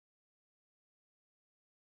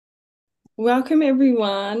Welcome,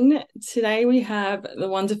 everyone. Today we have the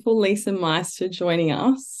wonderful Lisa Meister joining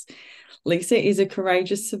us. Lisa is a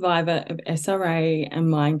courageous survivor of SRA and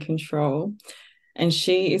mind control, and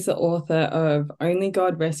she is the author of Only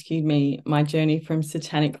God Rescued Me, My Journey from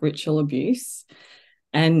Satanic Ritual Abuse,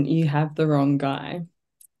 and You Have the Wrong Guy.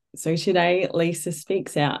 So today, Lisa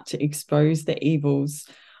speaks out to expose the evils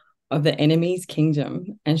of the enemy's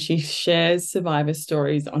kingdom, and she shares survivor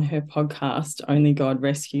stories on her podcast, Only God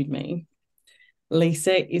Rescued Me.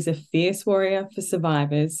 Lisa is a fierce warrior for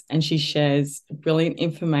survivors, and she shares brilliant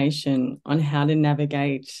information on how to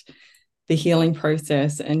navigate the healing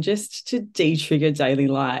process and just to de-trigger daily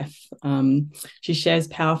life. She shares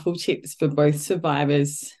powerful tips for both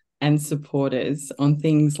survivors and supporters on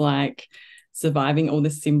things like surviving all the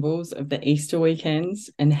symbols of the Easter weekends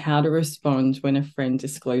and how to respond when a friend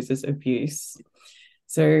discloses abuse.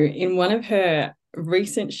 So in one of her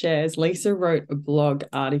recent shares, Lisa wrote a blog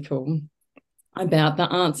article about the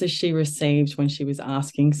answers she received when she was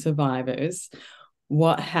asking survivors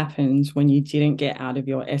what happened when you didn't get out of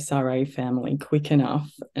your SRA family quick enough.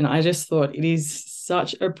 And I just thought it is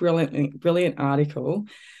such a brilliant article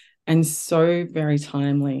and so very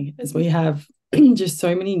timely, as we have just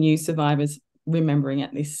so many new survivors remembering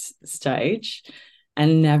at this stage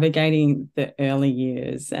and navigating the early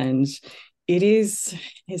years. And it's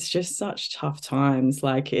just such tough times.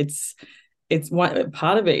 Like it's one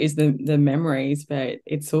part of it is the memories, but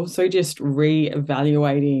it's also just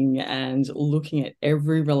re-evaluating and looking at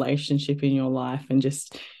every relationship in your life and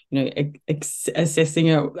just assessing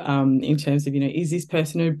it in terms of is this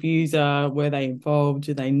person an abuser? Were they involved?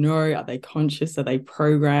 Do they know? Are they conscious? Are they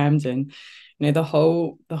programmed? And the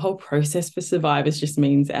whole process for survivors just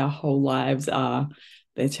means our whole lives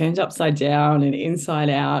they're turned upside down and inside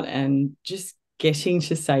out, and just getting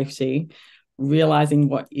to safety, realizing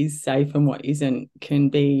what is safe and what isn't, can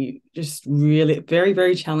be just really very,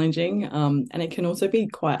 very challenging. And it can also be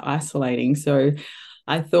quite isolating. So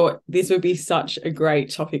I thought this would be such a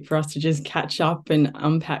great topic for us to just catch up and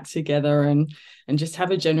unpack together and just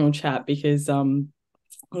have a general chat, because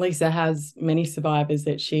Lisa has many survivors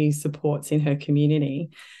that she supports in her community.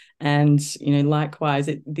 And, likewise,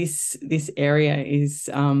 this area is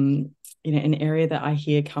an area that I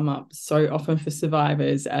hear come up so often for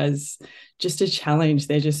survivors as just a challenge.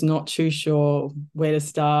 They're just not too sure where to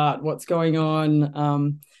start, what's going on.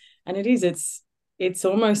 And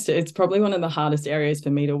it's probably one of the hardest areas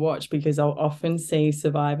for me to watch, because I'll often see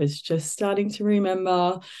survivors just starting to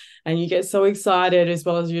remember, and you get so excited, as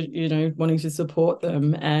well as wanting to support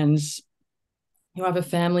them. And you have a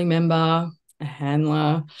family member, a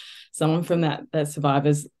handler, someone from that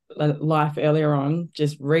survivor's life earlier on,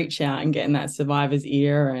 just reach out and get in that survivor's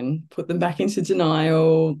ear and put them back into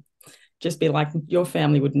denial. Just be like, your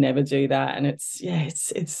family would never do that. And it's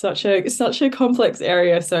such a complex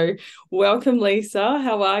area. So welcome, Lisa.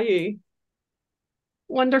 How are you?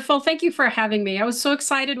 Wonderful. Thank you for having me. I was so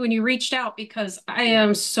excited when you reached out because I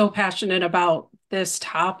am so passionate about this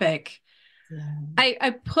topic. Yeah.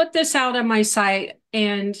 I put this out on my site,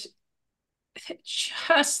 and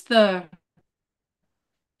just the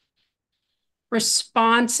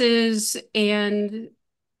responses and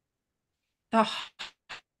the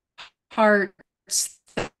hearts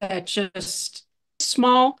that just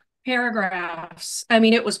small paragraphs. I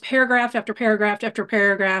mean, it was paragraph after paragraph after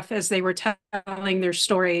paragraph as they were telling their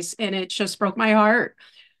stories, and it just broke my heart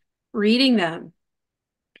reading them.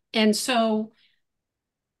 And so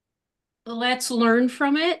let's learn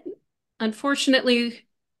from it. Unfortunately,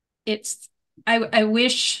 it's I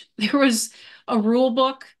wish there was a rule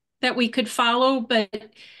book that we could follow, but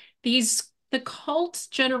the cult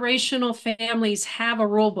generational families have a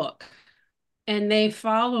rule book and they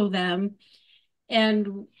follow them.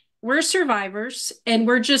 And we're survivors, and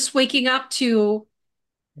we're just waking up to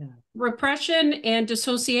Yeah. repression and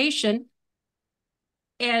dissociation.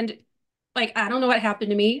 And like, I don't know what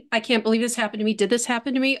happened to me. I can't believe this happened to me. Did this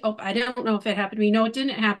happen to me? Oh, I don't know if it happened to me. No, it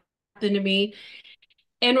didn't happen to me.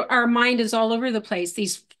 And our mind is all over the place.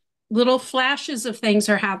 These little flashes of things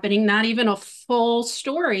are happening, not even a full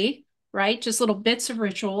story, right? Just little bits of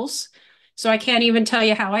rituals. So I can't even tell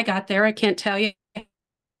you how I got there. I can't tell you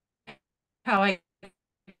how I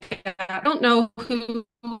don't know who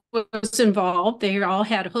was involved. They all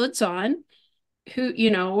had hoods on. Who,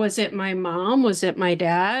 was it my mom? Was it my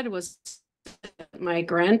dad? Was it my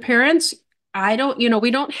grandparents? I don't,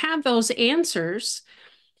 we don't have those answers.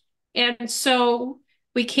 And so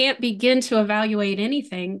we can't begin to evaluate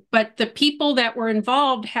anything, but the people that were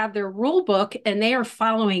involved have their rule book and they are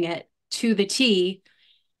following it to the T.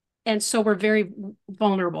 And so we're very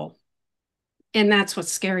vulnerable. And that's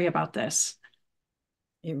what's scary about this.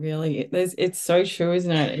 It really it's so true,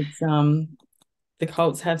 isn't it? It's the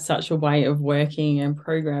cults have such a way of working and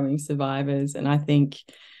programming survivors. And I think,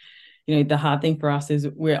 the hard thing for us is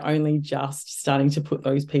we're only just starting to put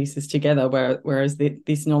those pieces together, whereas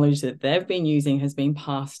this knowledge that they've been using has been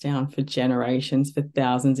passed down for generations, for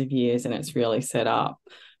thousands of years, and it's really set up.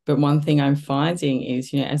 But one thing I'm finding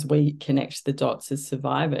is, as we connect the dots as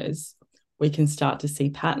survivors, we can start to see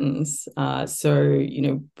patterns. So,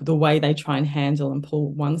 the way they try and handle and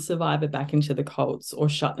pull one survivor back into the cults or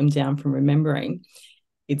shut them down from remembering,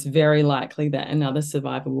 it's very likely that another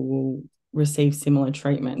survivor will receive similar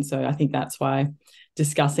treatment. So I think that's why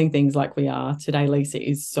discussing things like we are today, Lisa,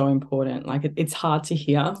 is so important. Like it's hard to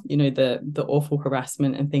hear, the awful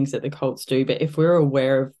harassment and things that the cults do, but if we're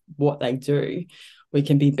aware of what they do, we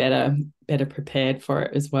can be better prepared for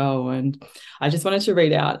it as well. And I just wanted to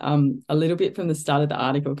read out a little bit from the start of the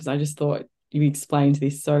article, because I just thought you explained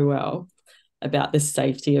this so well about the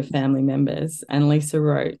safety of family members. And Lisa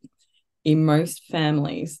wrote, in most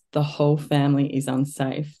families, the whole family is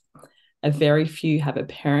unsafe. A very few have a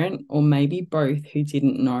parent or maybe both who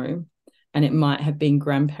didn't know. And it might have been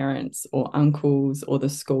grandparents or uncles or the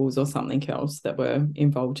schools or something else that were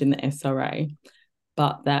involved in the SRA.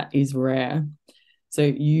 But that is rare. So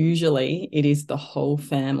usually it is the whole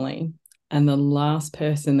family. And the last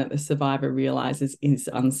person that the survivor realizes is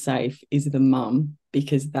unsafe is the mum,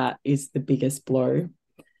 because that is the biggest blow.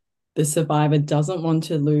 The survivor doesn't want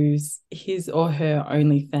to lose his or her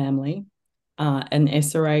only family. And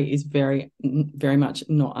SRA is very, very much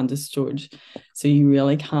not understood. So you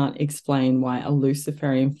really can't explain why a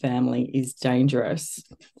Luciferian family is dangerous.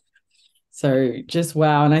 So just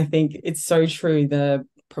wow. And I think it's so true.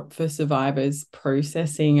 For survivors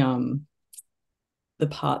processing the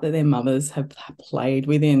part that their mothers have played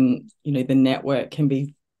within, the network can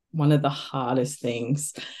be one of the hardest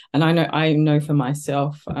things. And I know for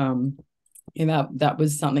myself, that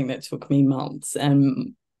was something that took me months.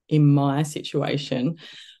 And in my situation,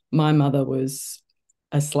 my mother was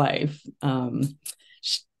a slave.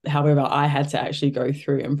 However, I had to actually go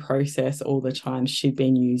through and process all the times she'd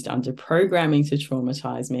been used under programming to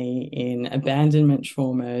traumatize me, in abandonment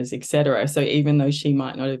traumas, etc. So even though she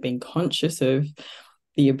might not have been conscious of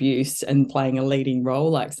the abuse and playing a leading role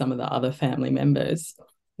like some of the other family members,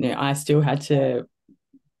 I still had to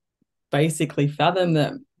basically fathom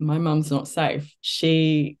that my mum's not safe.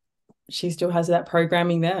 She still has that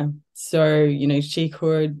programming there. So, she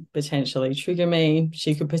could potentially trigger me.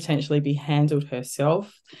 She could potentially be handled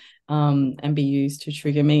herself, and be used to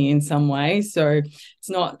trigger me in some way. So it's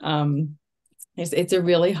not it's a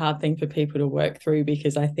really hard thing for people to work through,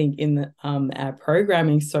 because I think in our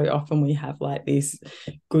programming, so often we have like this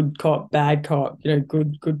good cop, bad cop,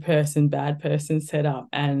 good person, bad person set up.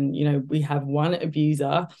 And, we have one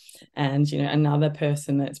abuser and, another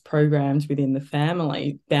person that's programmed within the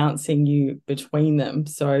family bouncing you between them.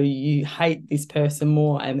 So you hate this person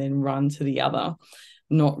more and then run to the other,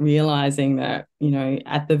 not realizing that,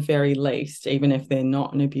 at the very least, even if they're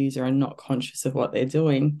not an abuser and not conscious of what they're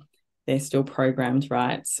doing, they're still programmed,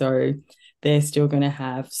 right? So they're still going to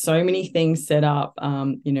have so many things set up,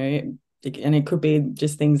 and it could be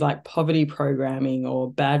just things like poverty programming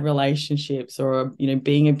or bad relationships, or,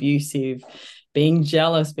 being abusive, being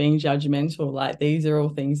jealous, being judgmental. Like these are all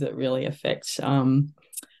things that really affect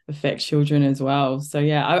children as well. So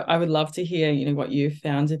yeah, I would love to hear, what you've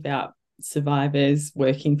found about survivors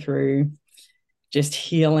working through just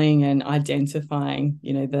healing and identifying,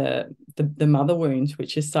 the mother wound,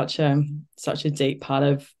 which is such a deep part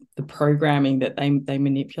of the programming that they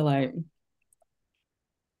manipulate.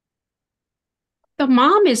 The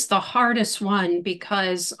mom is the hardest one,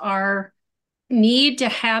 because our need to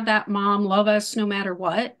have that mom love us no matter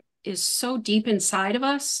what is so deep inside of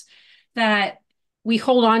us that we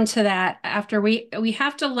hold on to that after we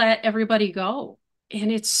have to let everybody go.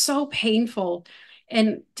 And it's so painful.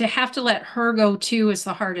 And to have to let her go too is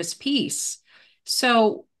the hardest piece.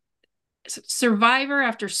 So survivor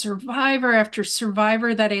after survivor after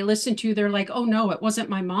survivor that I listen to, they're like, oh no, it wasn't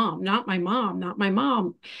my mom, not my mom, not my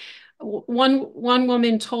mom. One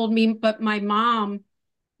woman told me, but my mom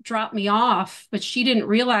dropped me off, but she didn't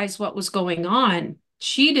realize what was going on.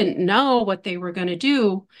 She didn't know what they were going to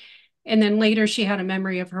do. And then later she had a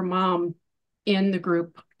memory of her mom in the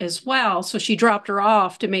group as well. So she dropped her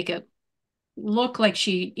off to make it look like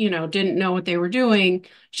she, didn't know what they were doing.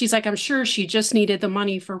 She's like, I'm sure she just needed the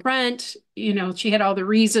money for rent. She had all the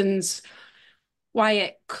reasons why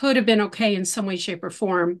it could have been okay in some way, shape, or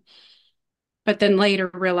form. But then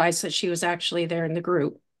later realized that she was actually there in the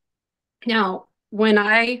group. Now, when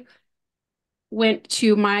I went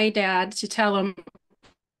to my dad to tell him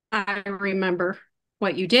I remember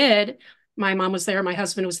what you did. My mom was there, my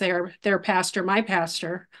husband was there, their pastor, my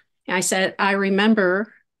pastor. And I said, I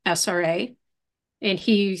remember SRA. And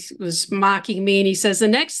he was mocking me. And he says, the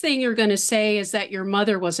next thing you're going to say is that your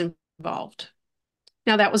mother was involved.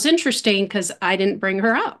 Now, that was interesting because I didn't bring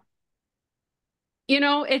her up.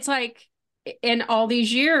 It's like in all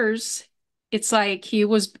these years, it's like he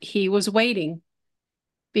was waiting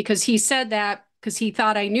because he said that because he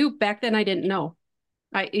thought I knew. Back then I didn't know.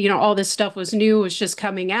 All this stuff was new, it was just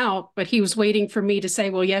coming out, but he was waiting for me to say,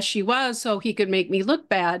 well, yes, she was, so he could make me look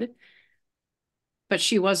bad, but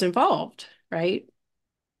she was involved, right?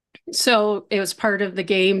 So it was part of the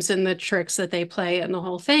games and the tricks that they play and the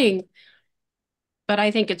whole thing. But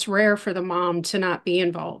I think it's rare for the mom to not be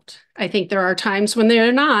involved. I think there are times when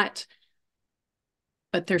they're not,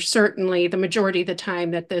 but there's certainly the majority of the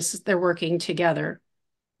time that they're working together.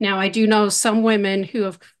 Now, I do know some women who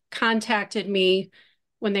have contacted me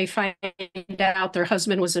when they find out their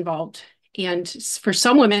husband was involved. And for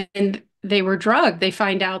some women, they were drugged. They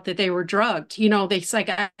find out that they were drugged. It's like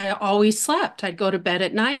I always slept. I'd go to bed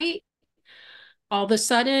at night. All of a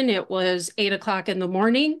sudden, it was 8 o'clock in the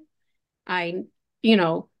morning. I, you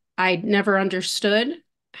know, I never understood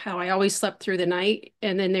how I always slept through the night.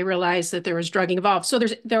 And then they realized that there was drugging involved. So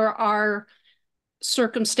there are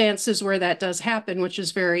circumstances where that does happen, which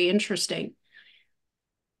is very interesting.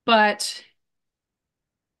 But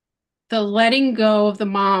the letting go of the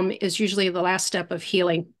mom is usually the last step of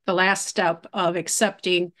healing, the last step of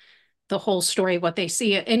accepting the whole story, what they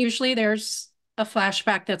see. And usually there's a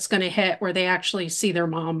flashback that's going to hit where they actually see their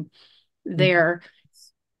mom there.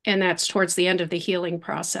 And that's towards the end of the healing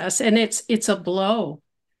process. And it's a blow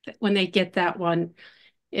when they get that one.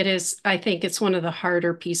 It is, I think it's one of the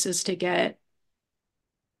harder pieces to get.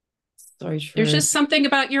 So There's true. just something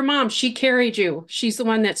about your mom. She carried you. She's the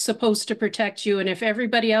one that's supposed to protect you. And if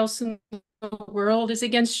everybody else in the world is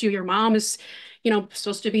against you, your mom is,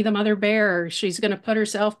 supposed to be the mother bear. She's going to put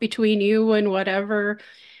herself between you and whatever,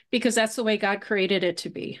 because that's the way God created it to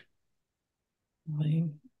be.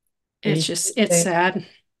 It's sad.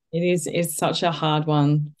 It's such a hard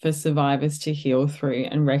one for survivors to heal through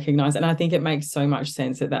and recognize. And I think it makes so much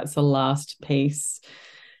sense that that's the last piece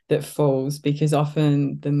that falls, because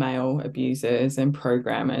often the male abusers and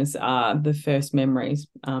programmers are the first memories.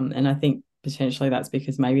 And I think potentially that's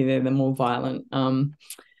because maybe they're the more violent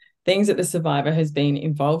things that the survivor has been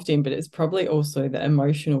involved in, but it's probably also the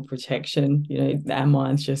emotional protection. Our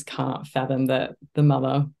minds just can't fathom that the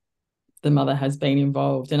mother has been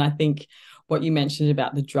involved. And I think what you mentioned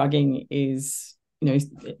about the drugging is,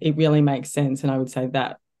 it really makes sense. And I would say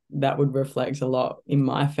that would reflect a lot in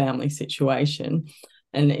my family situation.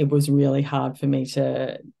 And it was really hard for me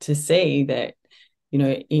to see that,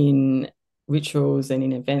 in rituals and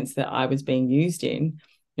in events that I was being used in,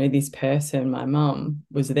 this person, my mum,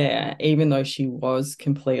 was there, even though she was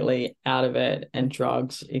completely out of it and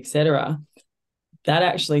drugged, etc. That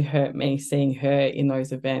actually hurt me, seeing her in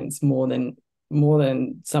those events more than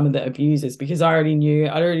some of the abusers, because I'd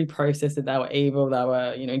already processed that they were evil, they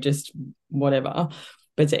were, just whatever.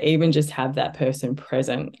 But to even just have that person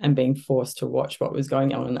present and being forced to watch what was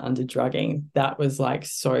going on under drugging, that was like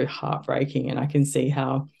so heartbreaking. And I can see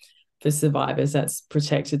how for survivors that's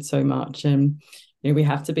protected so much. And we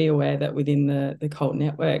have to be aware that within the cult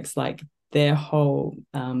networks, like their whole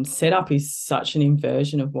setup is such an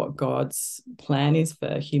inversion of what God's plan is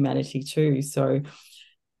for humanity too. So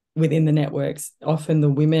within the networks, often the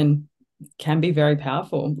women can be very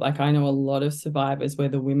powerful. Like I know a lot of survivors where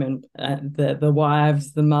the women, the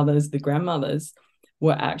wives, the mothers, the grandmothers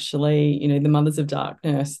were actually, the mothers of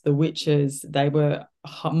darkness, the witches. They were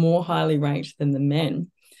more highly ranked than the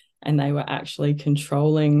men, and they were actually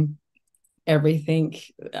controlling everything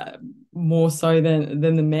more so than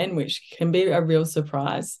the men, which can be a real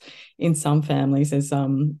surprise in some families as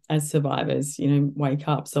survivors, wake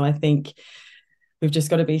up. So I think we've just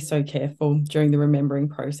got to be so careful during the remembering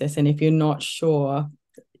process. And if you're not sure,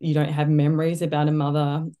 you don't have memories about a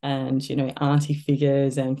mother and, auntie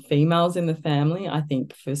figures and females in the family, I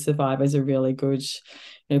think for survivors a really good,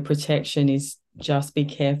 protection is just be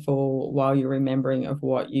careful while you're remembering of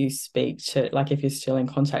what you speak to. Like if you're still in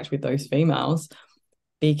contact with those females,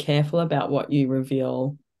 be careful about what you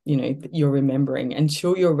reveal, you're remembering,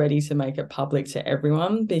 until you're ready to make it public to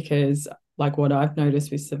everyone. Because like what I've noticed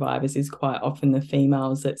with survivors is quite often the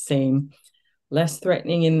females that seem less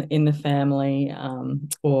threatening in the family,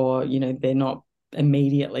 or, they're not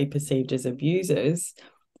immediately perceived as abusers,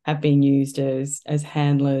 have been used as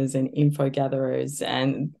handlers and info gatherers,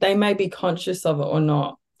 and they may be conscious of it or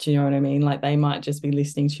not. Do you know what I mean? Like they might just be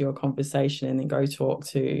listening to your conversation and then go talk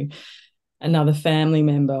to another family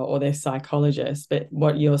member or their psychologist, but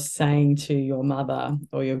what you're saying to your mother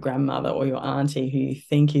or your grandmother or your auntie who you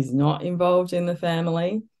think is not involved in the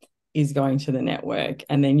family is going to the network.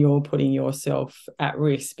 And then you're putting yourself at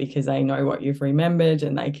risk because they know what you've remembered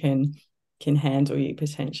and they can handle you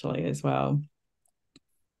potentially as well.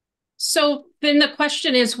 So then the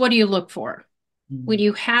question is, what do you look for when Mm.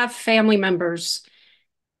 you have family members?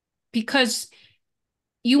 Because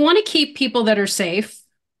you want to keep people that are safe,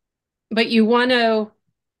 but you want to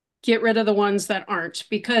get rid of the ones that aren't.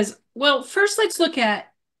 Because, well, first let's look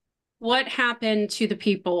at what happened to the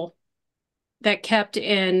people that kept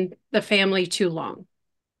in the family too long.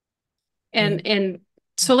 Yeah. And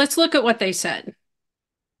so let's look at what they said.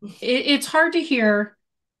 It's hard to hear,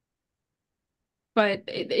 but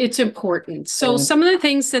it's important. So Yeah. some of the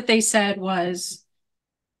things that they said was,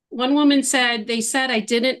 one woman said, they said I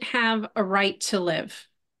didn't have a right to live.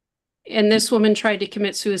 And this woman tried to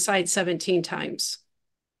commit suicide 17 times.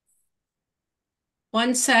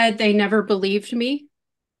 One said they never believed me.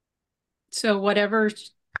 So whatever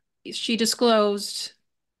she disclosed,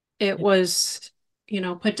 it was,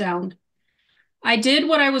 put down. I did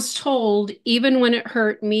what I was told, even when it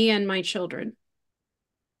hurt me and my children.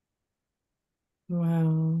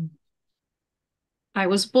 Wow. I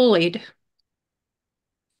was bullied.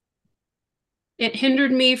 It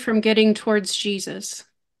hindered me from getting towards Jesus.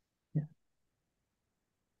 Yeah.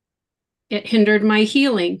 It hindered my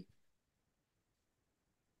healing.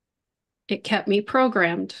 It kept me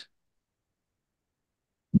programmed.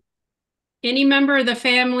 Any member of the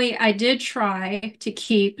family I did try to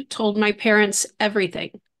keep told my parents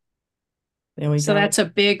everything. There we So go. that's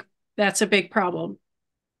a big problem.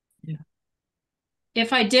 Yeah.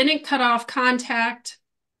 If I didn't cut off contact,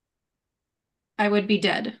 I would be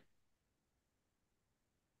dead.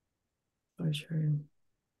 So true.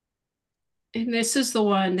 And this is the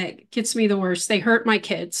one that gets me the worst. They hurt my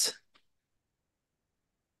kids.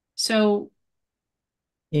 So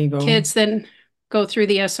Evil. kids then go through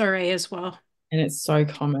the SRA as well. And it's so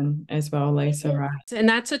common as well, Lisa, right? And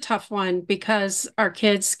that's a tough one because our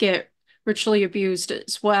kids get ritually abused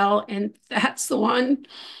as well. And that's the one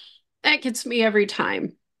that gets me every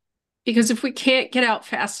time. Because if we can't get out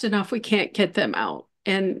fast enough, we can't get them out.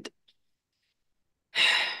 And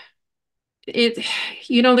it,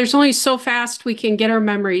 there's only so fast we can get our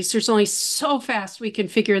memories. There's only so fast we can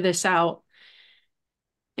figure this out.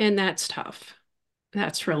 And that's tough.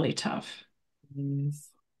 That's really tough. Yes.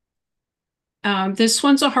 This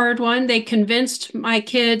one's a hard one. They convinced my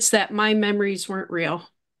kids that my memories weren't real.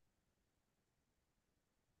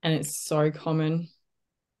 And it's so common,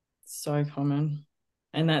 so common.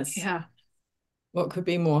 And that's Yeah. what could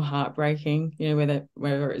be more heartbreaking,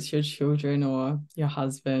 whether it's your children or your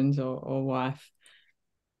husband or wife,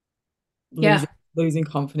 Yeah. losing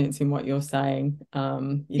confidence in what you're saying.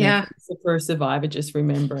 Yeah. For a survivor, just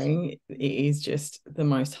remembering it is just the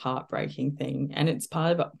most heartbreaking thing. And it's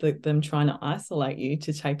part of them trying to isolate you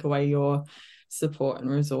to take away your support and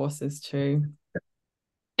resources too.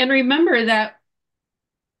 And remember that,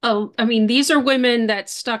 I mean, these are women that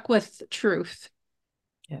stuck with truth.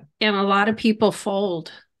 Yeah. And a lot of people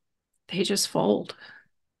fold. They just fold.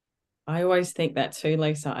 I always think that too,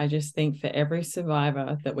 Lisa. I just think for every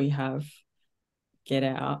survivor that we have get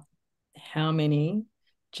out, how many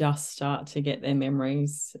just start to get their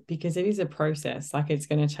memories, because it is a process. Like, it's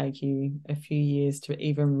going to take you a few years to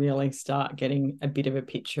even really start getting a bit of a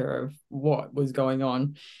picture of what was going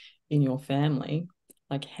on in your family.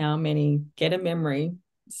 Like, how many get a memory,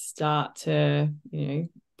 start to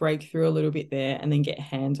break through a little bit there, and then get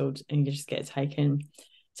handled and you just get taken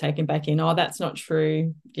back in. Oh, that's not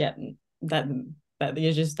true. Yeah, that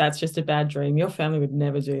that's just a bad dream. Your family would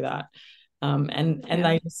never do that. And Yeah.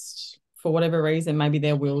 they just, for whatever reason, maybe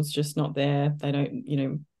their will's just not there. They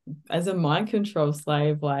don't, as a mind control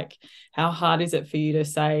slave, like, how hard is it for you to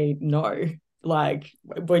say no? Like,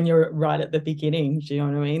 when you're right at the beginning, do you know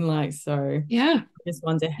what I mean? Like, so I Yeah. just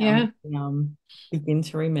wonder how Yeah. many begin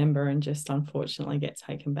to remember and just unfortunately get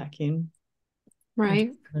taken back in.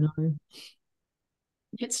 Right. I don't know.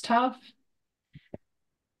 It's tough.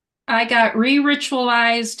 I got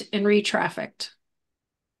re-ritualized and re-trafficked.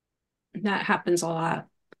 That happens a lot.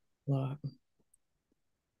 Like,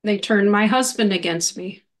 They turned my husband against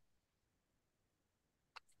me.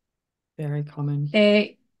 very common.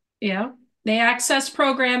 They, yeah, they access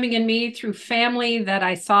programming in me through family that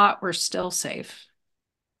I thought were still safe.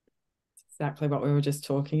 Exactly what we were just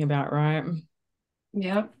talking about, right?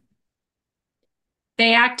 Yep.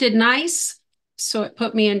 They acted nice, so it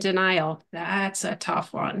put me in denial. That's a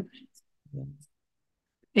tough one. Yeah.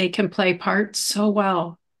 They can play parts so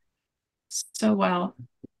well, so well.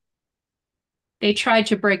 They tried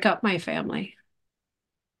to break up my family.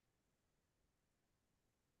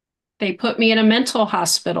 They put me in a mental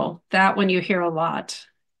hospital. That one you hear a lot,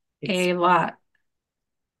 It's a lot.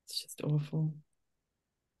 it's just awful.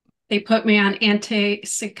 They put me on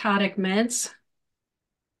antipsychotic meds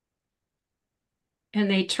and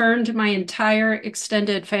they turned my entire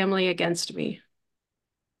extended family against me.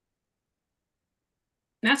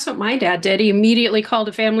 That's what my dad did. He immediately called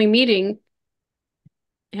a family meeting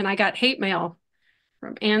and I got hate mail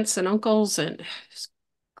from aunts and uncles and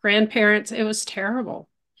grandparents. It was terrible.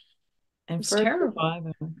 It And was for a terrible.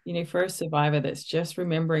 survivor, for a survivor that's just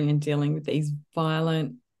remembering and dealing with these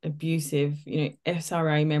violent, abusive,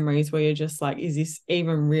 SRA memories where you're just like, is this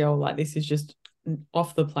even real? Like, this is just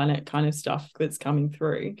off the planet kind of stuff that's coming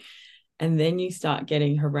through. And then you start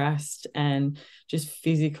getting harassed and just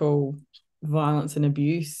physical violence and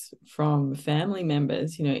abuse from family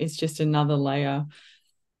members. It's just another layer.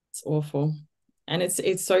 It's awful. And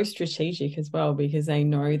it's so strategic as well, because they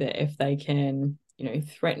know that if they can,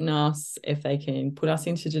 threaten us, if they can put us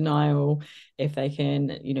into denial, if they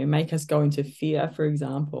can, make us go into fear, for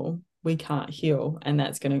example, we can't heal. And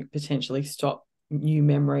that's going to potentially stop new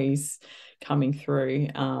memories coming through.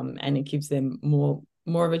 And it gives them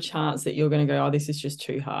more of a chance that you're going to go, oh, this is just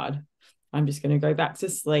too hard. I'm just going to go back to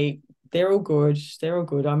sleep. They're all good. They're all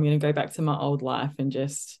good. I'm going to go back to my old life and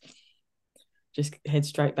just head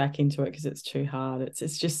straight back into it because it's too hard.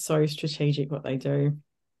 It's just so strategic what they do.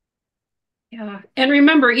 Yeah. And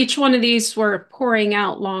remember, each one of these were pouring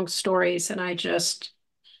out long stories, and I just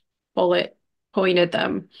bullet pointed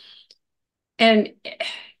them. And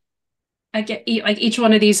I get like each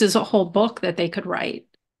one of these is a whole book that they could write.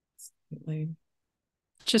 Absolutely.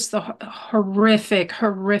 Just the horrific,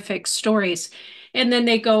 horrific stories. And then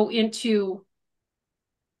they go into,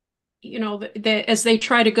 as they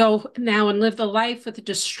try to go now and live the life with the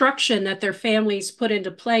destruction that their families put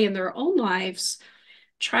into play in their own lives,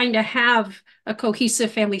 trying to have a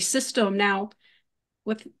cohesive family system now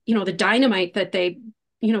with, the dynamite that they,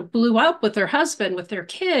 blew up with their husband, with their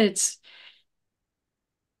kids,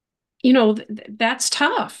 that's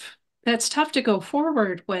tough. That's tough to go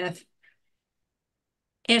forward with.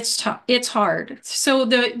 It's tough. It's hard. So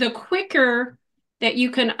the quicker that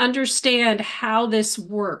you can understand how this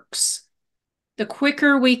works, the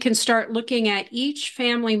quicker we can start looking at each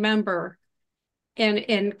family member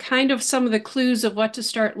and kind of some of the clues of what to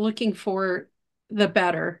start looking for, the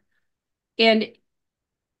better. And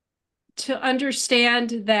to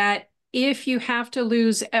understand that if you have to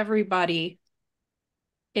lose everybody,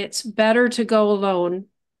 it's better to go alone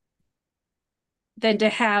than to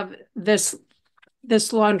have this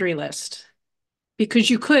laundry list,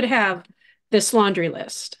 because you could have this laundry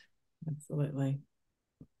list Absolutely.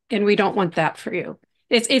 and we don't want that for you.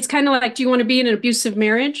 It's kind of like, do you want to be in an abusive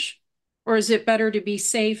marriage, or is it better to be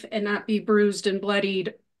safe and not be bruised and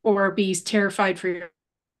bloodied or be terrified for your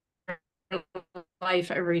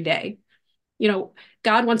life every day?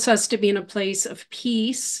 God wants us to be in a place of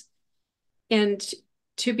peace and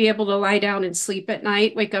to be able to lie down and sleep at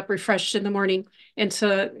night, wake up refreshed in the morning, and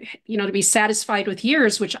to be satisfied with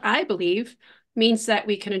years, which I believe means that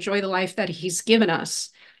we can enjoy the life that he's given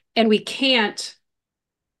us. And we can't,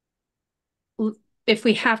 if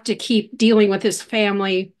we have to keep dealing with his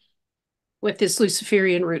family with this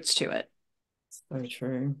Luciferian roots to it. So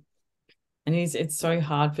true. And it's so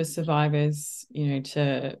hard for survivors,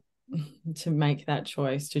 to make that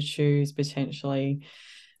choice, to choose potentially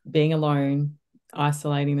being alone,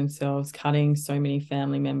 isolating themselves, cutting so many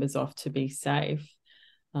family members off to be safe.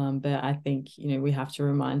 But I think, we have to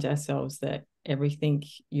remind ourselves that everything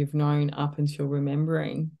you've known up until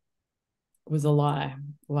remembering was a lie.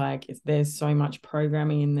 Like, there's so much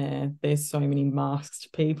programming in there. There's so many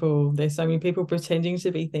masked people. There's so many people pretending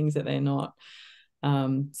to be things that they're not.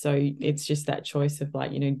 So it's just that choice of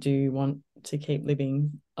like, do you want to keep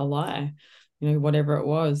living a lie, whatever it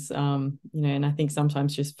was, and I think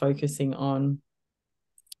sometimes just focusing on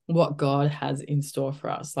what God has in store for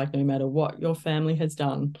us, like no matter what your family has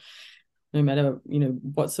done, no matter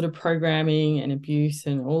what sort of programming and abuse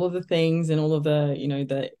and all of the things and all of the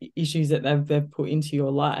the issues that they've put into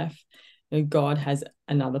your life, God has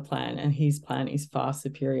another plan, and his plan is far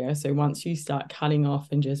superior. So once you start cutting off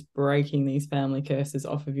and just breaking these family curses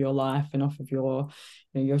off of your life and off of your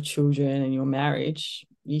your children and your marriage,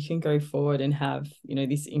 you can go forward and have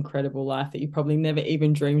this incredible life that you probably never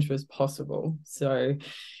even dreamed was possible. So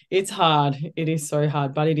it's hard. It is so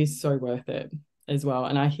hard, but it is so worth it as well.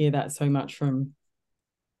 And I hear that so much from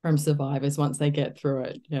survivors once they get through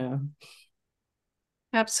it. Yeah.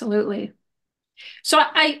 Absolutely. So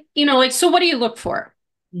so what do you look for?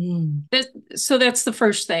 Mm. So that's the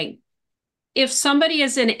first thing. If somebody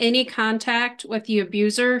is in any contact with the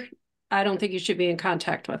abuser, I don't think you should be in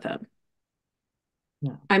contact with them.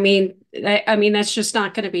 No. I mean that's just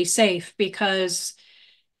not going to be safe because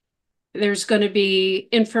there's going to be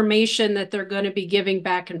information that they're going to be giving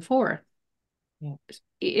back and forth. Yeah.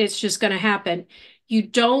 It's just going to happen. You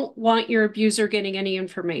don't want your abuser getting any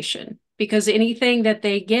information because anything that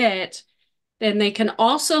they get, then they can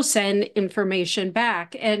also send information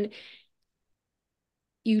back. And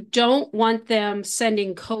you don't want them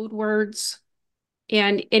sending code words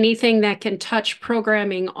and anything that can touch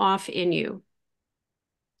programming off in you.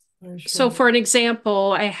 For So, sure. for an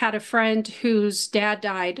example, I had a friend whose dad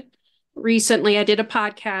died recently. I did a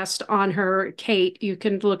podcast on her, Kate, you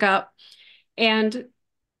can look up. And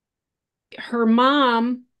her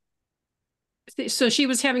mom, so she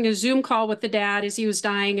was having a Zoom call with the dad as he was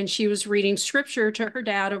dying, and she was reading scripture to her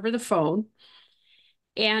dad over the phone.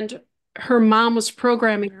 And her mom was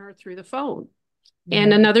programming her through the phone.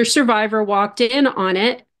 And Yeah. another survivor walked in on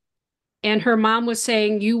it, and her mom was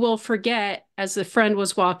saying, "You will forget," as the friend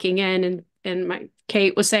was walking in, and my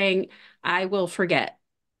Kate was saying, "I will forget,"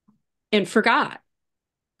 and forgot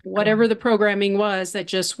God. whatever the programming was that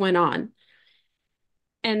just went on.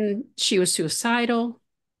 And she was suicidal.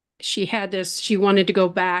 She had this, she wanted to go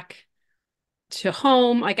back to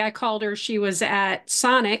home. Like I called her, she was at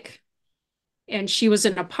Sonic and she was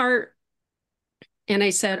in a part. And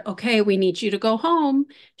I said, "Okay, we need you to go home."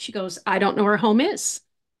 She goes, "I don't know where home is."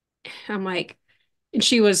 I'm like, and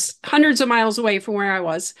she was hundreds of miles away from where I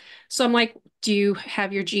was. So I'm like, "Do you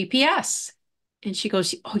have your GPS?" And she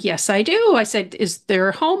goes, "Oh, yes, I do." I said, "Is there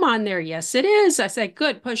a home on there?" "Yes, it is." I said,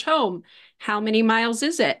 "Good, push home." "How many miles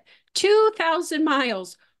is it?" 2,000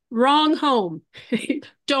 miles. Wrong home.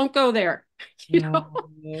 Don't go there. You No.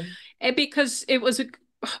 know, and because it was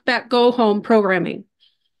that go home programming.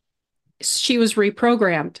 She was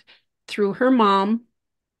reprogrammed through her mom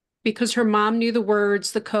because her mom knew the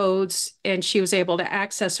words, the codes, and she was able to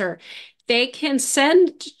access her. They can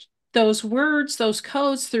send those words, those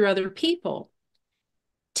codes through other people.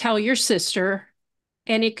 Tell your sister,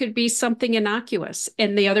 and it could be something innocuous,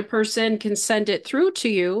 and the other person can send it through to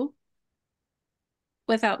you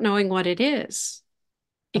without knowing what it is.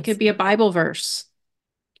 It could be a Absolutely. Bible verse,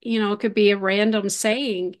 it could be a random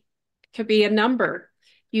saying, it could be a number.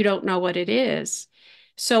 You don't know what it is.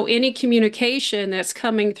 So any communication that's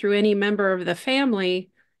coming through any member of the family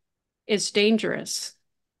is dangerous.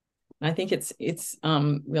 I think it's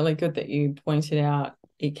really good that you pointed out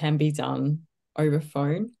it can be done over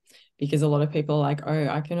phone because a lot of people are like, oh,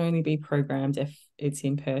 I can only be programmed if it's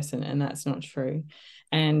in person, and that's not true.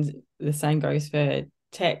 And the same goes for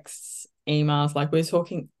texts, emails, like we're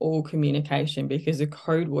talking all communication because a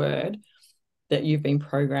code word that you've been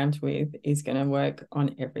programmed with is going to work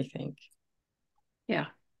on everything. Yeah,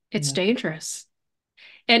 it's Yeah, dangerous.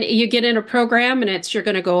 And you get in a program and it's you're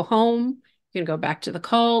going to go home, you're going to go back to the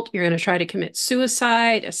cult, you're going to try to commit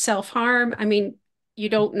suicide, self-harm. I mean, you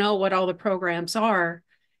don't know what all the programs are.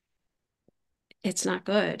 It's not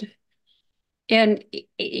good. And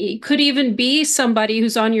it could even be somebody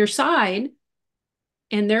who's on your side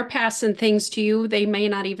and they're passing things to you they may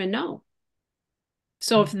not even know.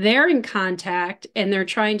 So if they're in contact and they're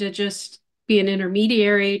trying to just be an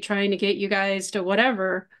intermediary, trying to get you guys to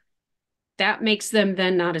whatever, that makes them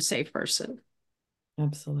then not a safe person.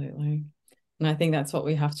 absolutely. And I think that's what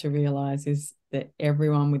we have to realize is that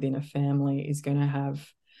everyone within a family is going to have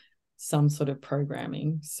some sort of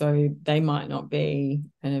programming. So they might not be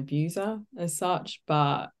an abuser as such,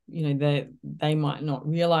 but they might not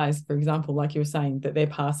realize, for example, like you were saying, that they're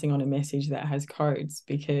passing on a message that has codes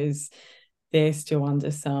because they're still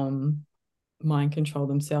under some mind control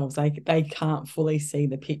themselves. They can't fully see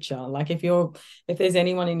the picture. Like if there's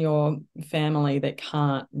anyone in your family that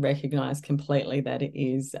can't recognize completely that it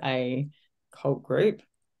is a cult group,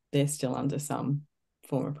 they're still under some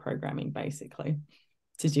form of programming, basically,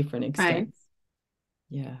 to different Right. extents.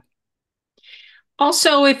 Yeah.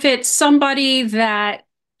 Also, if it's somebody that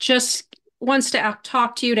just wants to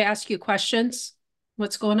talk to you to ask you questions,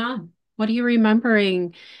 what's going on? What are you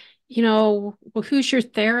remembering? Well, who's your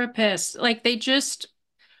therapist? Like they just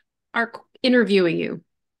are interviewing you.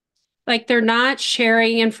 Like they're not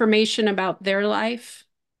sharing information about their life.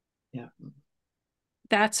 Yeah.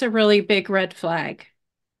 That's a really big red flag.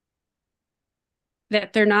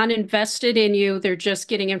 That they're not invested in you. They're just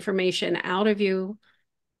getting information out of you.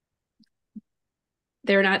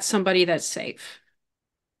 They're not somebody that's safe.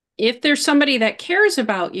 If there's somebody that cares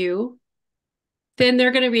about you, then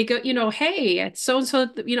they're going to be good, hey, it's so and so,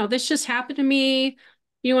 this just happened to me.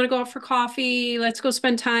 You want to go out for coffee? Let's go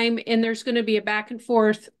spend time. And there's going to be a back and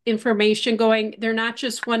forth information going. They're not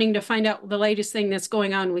just wanting to find out the latest thing that's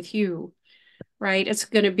going on with you, right? It's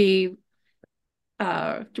going to be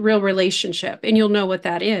a real relationship, and you'll know what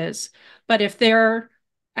that is. But if they're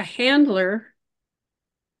a handler,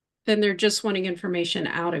 then they're just wanting information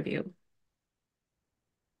out of you.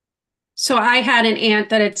 So I had an aunt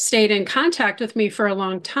that had stayed in contact with me for a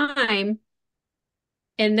long time.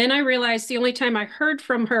 And then I realized the only time I heard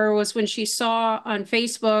from her was when she saw on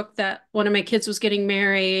Facebook that one of my kids was getting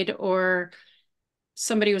married or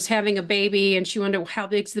somebody was having a baby and she wondered how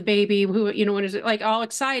big's the baby, who, when is it, like all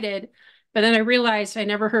excited. But then I realized I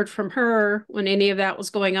never heard from her when any of that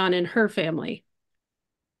was going on in her family.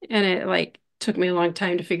 And it like took me a long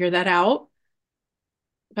time to figure that out.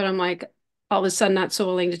 But I'm like, all of a sudden not so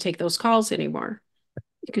willing to take those calls anymore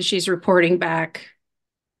because she's reporting back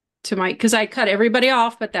to because I cut everybody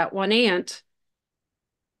off but that one aunt.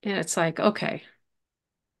 And it's like, okay,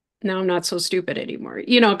 now I'm not so stupid anymore,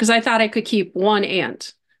 because I thought I could keep one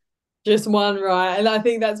aunt. Just one, right? And I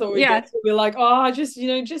think that's what we get Yeah, to. We're like, oh, just,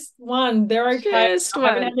 just one. They're okay. just I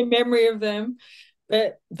haven't had one. a memory of them,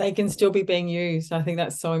 but they can still be being used. I think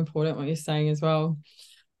that's so important what you're saying as well.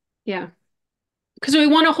 Yeah. Because we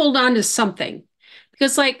want to hold on to something.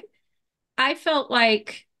 Because like I felt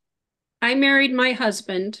like I married my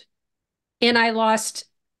husband and I lost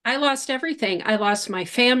everything. I lost my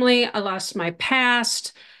family, I lost my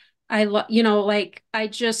past. Like I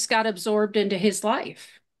just got absorbed into his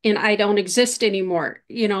life and I don't exist anymore.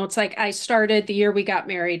 It's like I started the year we got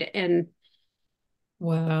married and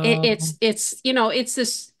Wow. it's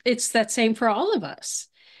that same for all of us.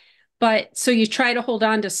 But so you try to hold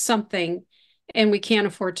on to something and we can't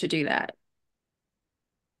afford to do that.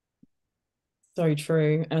 So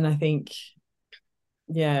true. And I think,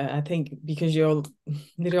 yeah, I think because you're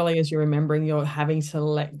literally, as you're remembering, you're having to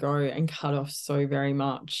let go and cut off so very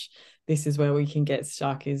much. This is where we can get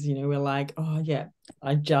stuck is, we're like, oh yeah,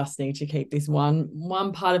 I just need to keep this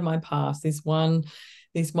one part of my past, this one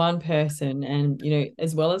person. And,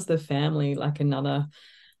 as well as the family, like another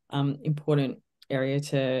important area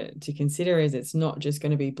to consider is it's not just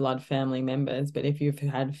going to be blood family members, but if you've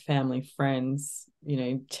had family friends,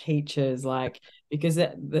 teachers, like, because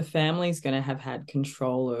the family's going to have had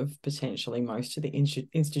control of potentially most of the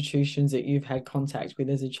institutions that you've had contact with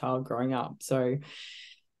as a child growing up. So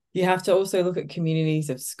you have to also look at communities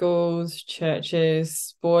of schools, churches,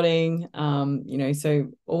 sporting,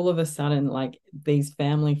 so all of a sudden, like these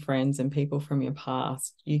family friends and people from your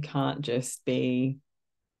past, you can't just be,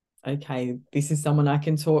 okay, this is someone I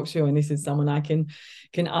can talk to and this is someone I can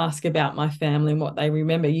ask about my family and what they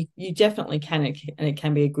remember. You definitely can, and it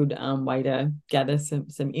can be a good way to gather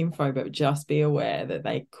some info, but just be aware that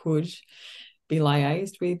they could be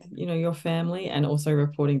liaised with, your family, and also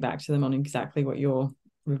reporting back to them on exactly what you're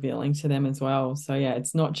revealing to them as well. So yeah,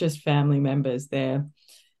 it's not just family members.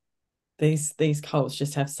 These cults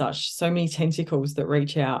just have so many tentacles that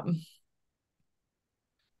reach out.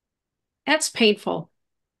 That's painful.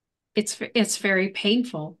 It's very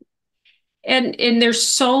painful. And there's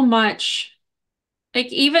so much,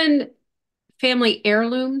 like even family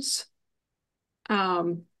heirlooms,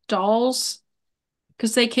 dolls,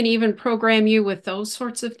 because they can even program you with those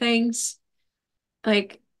sorts of things,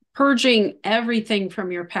 like purging everything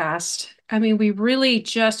from your past. I mean, we really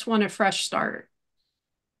just want a fresh start.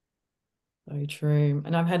 So true.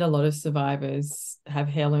 And I've had a lot of survivors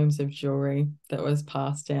have heirlooms of jewelry that was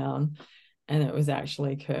passed down and it was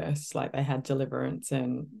actually cursed. Like they had deliverance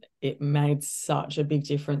and it made such a big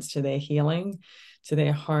difference to their healing, to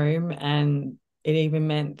their home. And it even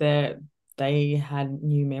meant that they had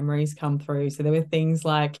new memories come through. So there were things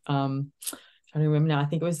like, trying to remember now, I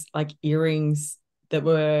think it was like earrings that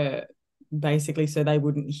were basically so they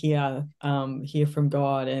wouldn't hear from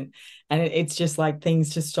God, and it's just like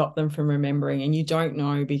things to stop them from remembering. And you don't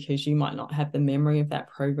know, because you might not have the memory of that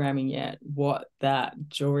programming yet, what that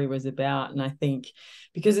jewelry was about. And I think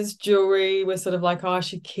because it's jewelry, we're sort of like, oh, I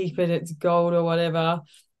should keep it, it's gold or whatever.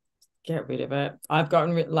 Get rid of it. I've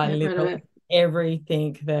gotten like Get rid of literally it.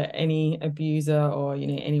 everything that any abuser or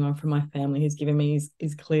anyone from my family has given me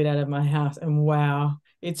is cleared out of my house. And wow,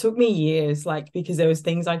 it took me years, like, because there was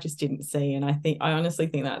things I just didn't see. And I honestly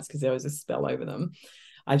think that's because there was a spell over them.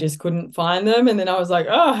 I just couldn't find them. And then I was like,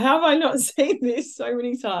 oh, how have I not seen this so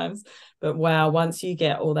many times? But wow, once you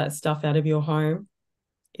get all that stuff out of your home,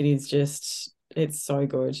 it's so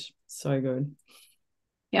good. So good.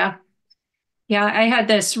 Yeah. Yeah, I had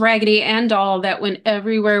this Raggedy Ann doll that went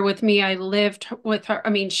everywhere with me. I lived with her.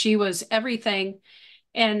 I mean, she was everything.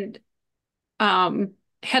 And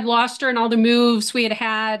had lost her and all the moves we had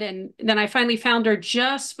had. And then I finally found her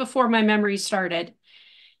just before my memory started.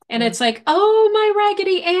 And Oh, it's like, oh, my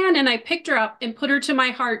Raggedy Ann. And I picked her up and put her to my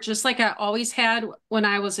heart, just like I always had when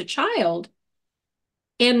I was a child.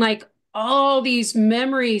 And like all these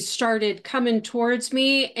memories started coming towards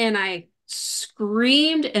me, and I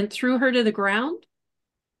screamed and threw her to the ground.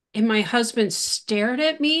 And my husband stared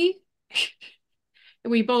at me,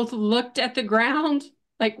 and we both looked at the ground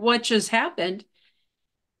like, what just happened?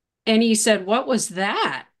 And he said, what was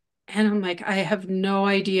that? And I'm like, I have no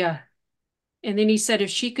idea. And then he said,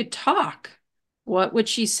 if she could talk, what would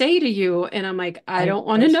she say to you? And I'm like, I great don't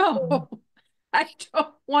want to know. question. I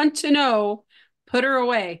don't want to know. Put her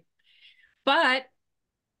away. But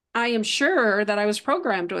I am sure that I was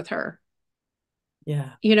programmed with her,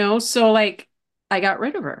 Yeah, So like I got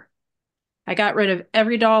rid of her. I got rid of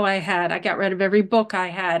every doll I had. I got rid of every book I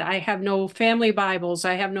had. I have no family Bibles.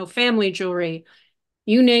 I have no family jewelry.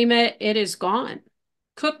 You name it, it is gone.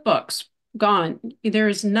 Cookbooks, gone. There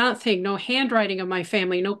is nothing, no handwriting of my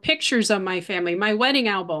family, no pictures of my family, my wedding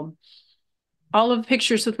album, all of the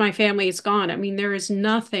pictures with my family is gone. I mean, there is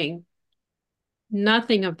nothing,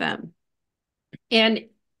 nothing of them. And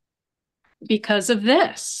because of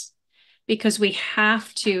this, because we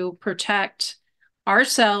have to protect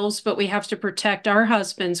ourselves, but we have to protect our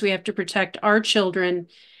husbands, we have to protect our children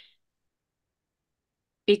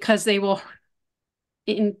because they will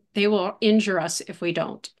injure us if we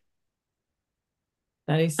don't,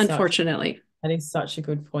 that is such unfortunately. that is such a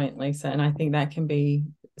good point, Lisa. And I think that can be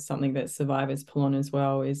something that survivors pull on as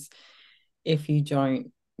well, is if you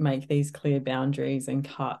don't make these clear boundaries and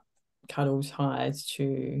cut all ties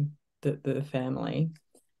to the family,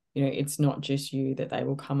 it's not just you that they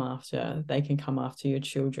will come after. They can come after your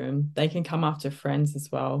children. They can come after friends as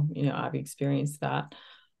well. I've experienced that.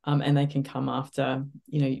 And they can come after,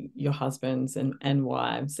 your husbands and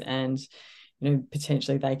wives, and,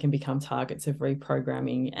 potentially they can become targets of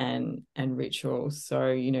reprogramming and rituals.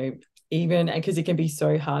 So, even because it can be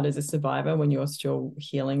so hard as a survivor when you're still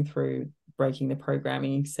healing through breaking the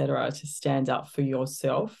programming, etc., to stand up for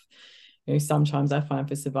yourself. Sometimes I find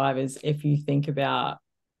for survivors, if you think about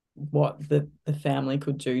what the family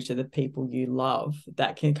could do to the people you love,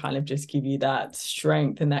 that can kind of just give you that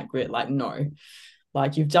strength and that grit, like, no,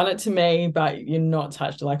 like, you've done it to me, but you're not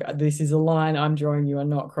touched. Like, this is a line I'm drawing, you are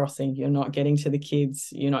not crossing. You're not getting to the kids,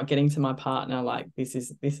 you're not getting to my partner. Like, this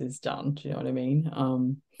is done. Do you know what I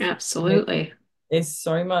mean? Absolutely. There's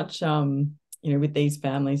so much, with these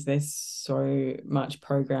families, there's so much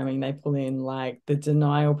programming they pull in, like the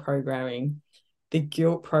denial programming, the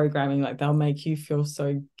guilt programming. Like, they'll make you feel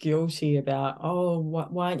so guilty about, oh,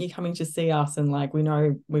 why aren't you coming to see us? And like, we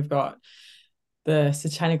know we've got the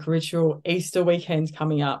satanic ritual Easter weekend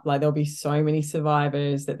coming up. Like, there'll be so many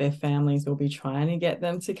survivors that their families will be trying to get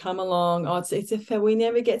them to come along. Oh, we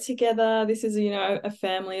never get together. This is, a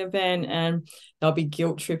family event, and they'll be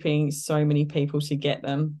guilt tripping so many people to get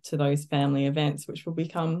them to those family events, which will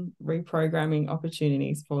become reprogramming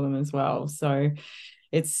opportunities for them as well. So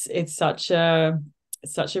it's such a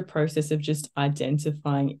process of just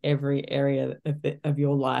identifying every area of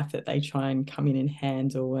your life that they try and come in and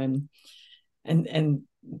handle, and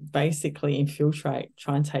basically infiltrate,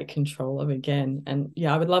 try and take control of again. And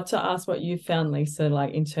yeah, I would love to ask what you found, Lisa,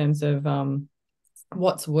 like in terms of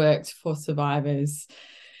what's worked for survivors,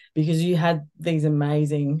 because you had these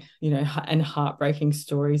amazing, and heartbreaking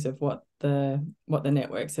stories of what the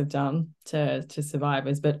networks have done to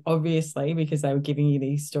survivors. But obviously, because they were giving you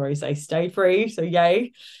these stories, they stayed free. So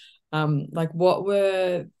yay. Like, what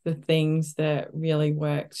were the things that really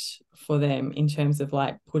worked for them in terms of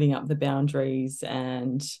like putting up the boundaries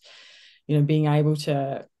and, being able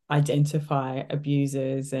to identify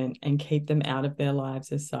abusers and keep them out of their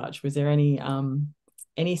lives as such? Was there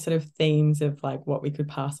any sort of themes of like what we could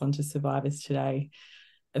pass on to survivors today,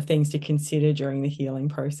 of things to consider during the healing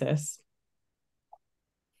process?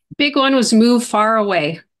 Big one was move far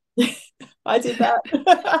away. I did Yeah,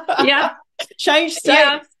 that. Change states.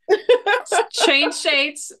 yeah. Change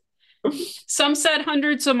states. Some said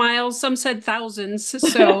hundreds of miles, some said thousands.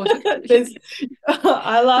 So I the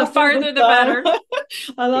laugh all the farther, the time. better.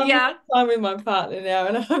 I laugh all Yeah. the time with my partner now,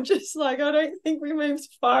 and I'm just like, I don't think we moved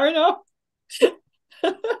far enough.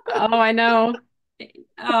 Oh, I know.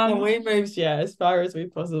 And Um, we moved, yeah, as far as we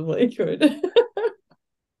possibly could.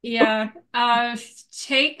 yeah.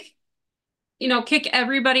 Take, kick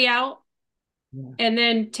everybody out Yeah. and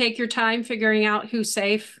then take your time figuring out who's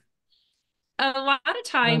safe. A lot of Oh,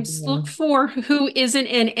 times yeah. look for who isn't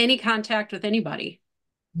in any contact with anybody.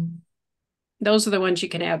 Those are the ones you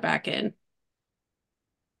can add back in.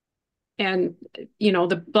 And,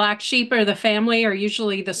 the black sheep of the family are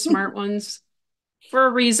usually the smart ones for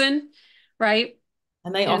a reason, right?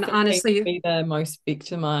 And they And often seem to honestly, be the most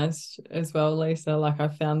victimized as well, Lisa. Like I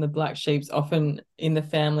found the black sheeps often in the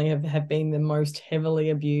family have been the most heavily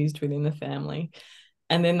abused within the family.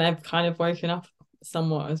 And then they've kind of woken up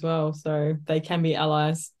somewhat as well. So they can be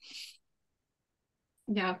allies.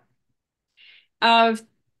 yeah. Uh,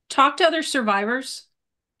 Talk to other survivors.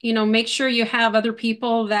 Make sure you have other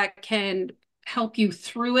people that can help you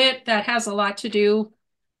through it. That has a lot to do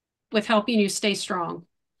with helping you stay strong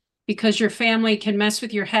because your family can mess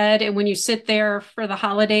with your head. And when you sit there for the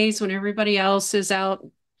holidays, when everybody else is out,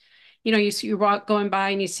 you walk going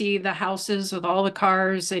by and you see the houses with all the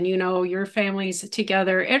cars and your family's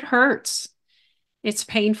together, it hurts. It's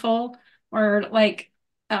painful. Or like,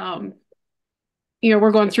 um,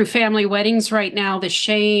 we're going through family weddings right now, the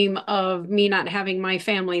shame of me not having my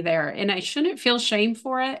family there. And I shouldn't feel shame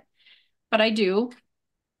for it, but I do,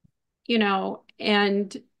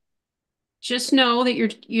 and just know that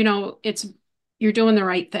you're doing the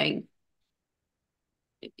right thing.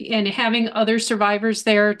 And having other survivors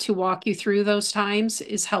there to walk you through those times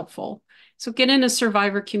is helpful. So get in a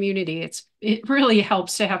survivor community. It really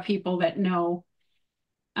helps to have people that know.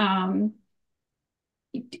 Um,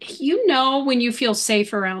 when you feel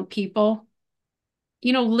safe around people,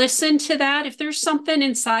 listen to that. If there's something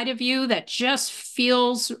inside of you that just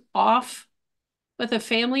feels off with a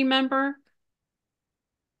family member,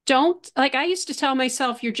 don't, like I used to tell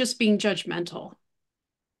myself, you're just being judgmental.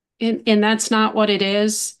 And that's not what it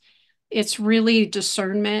is. It's really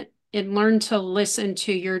discernment, and learn to listen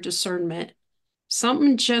to your discernment.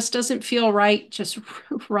 Something just doesn't feel right, just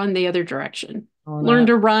run the other direction. Oh Learn no.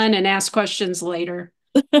 to run and ask questions later.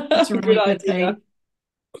 That's a Good really good idea. thing.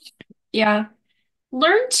 Yeah.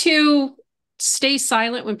 Learn to stay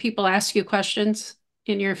silent when people ask you questions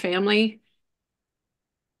in your family.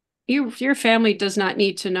 Your family does not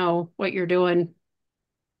need to know what you're doing,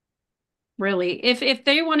 really. If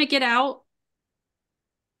they want to get out,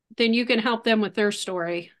 then you can help them with their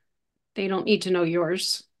story. They don't need to know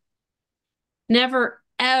yours. Never,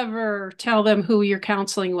 ever tell them who you're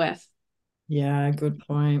counseling with. Yeah, good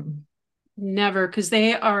point. Never, because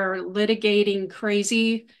they are litigating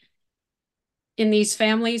crazy in these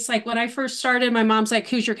families. Like when I first started, my mom's like,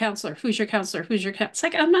 "Who's your counselor? Who's your counselor? Who's your counselor?" It's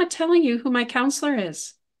like, I'm not telling you who my counselor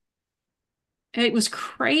is. It was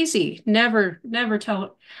crazy. Never, never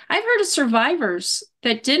tell. I've heard of survivors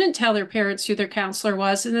that didn't tell their parents who their counselor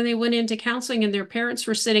was, and then they went into counseling and their parents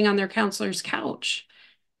were sitting on their counselor's couch.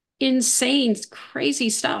 Insane, crazy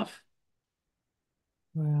stuff.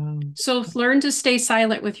 Wow. So learn to stay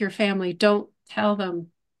silent with your family. Don't tell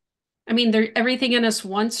them. I mean, everything in us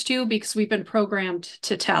wants to because we've been programmed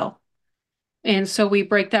to tell. And so we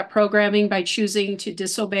break that programming by choosing to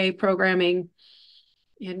disobey programming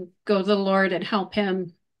and go to the Lord and help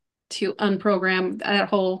Him to unprogram that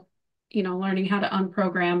whole, learning how to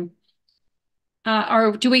unprogram.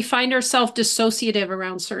 Or do we find ourselves dissociative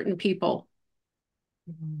around certain people?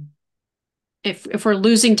 Mhm. If we're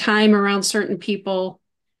losing time around certain people,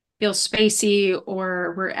 feel spacey,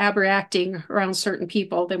 or we're overreacting around certain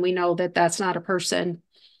people, then we know that that's not a person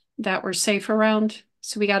that we're safe around.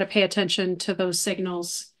 So we got to pay attention to those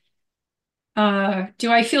signals.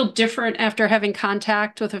 Do I feel different after having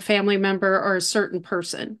contact with a family member or a certain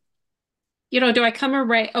person? Do I come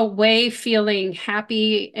away feeling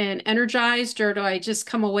happy and energized, or do I just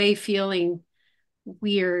come away feeling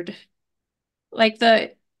weird? Like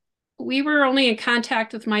we were only in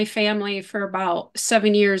contact with my family for about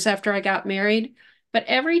 7 years after I got married. But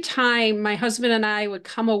every time my husband and I would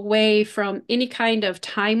come away from any kind of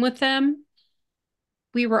time with them,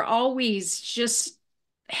 we were always just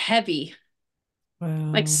heavy,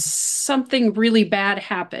 like Wow. something really bad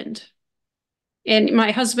happened. And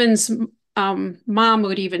my husband's mom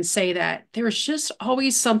would even say that there was just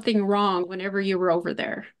always something wrong whenever you were over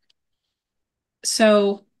there.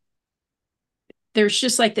 So there's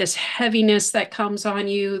just like this heaviness that comes on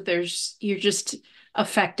you. You're just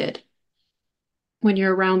affected when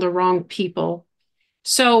you're around the wrong people.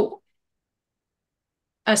 So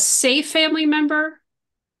a safe family member,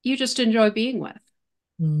 you just enjoy being with.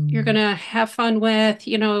 You're going Mm. to have fun with,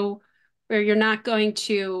 where you're not going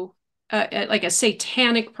to, like a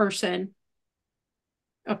satanic person,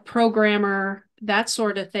 a programmer, that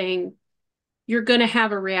sort of thing, you're going to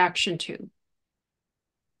have a reaction to.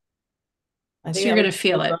 I think So you're that going was to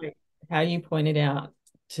feel really it. great how you pointed out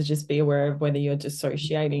to just be aware of whether you're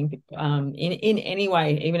dissociating in any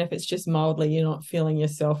way, even if it's just mildly, you're not feeling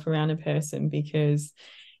yourself around a person because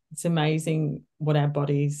it's amazing what our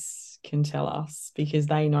bodies can tell us, because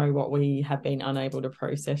they know what we have been unable to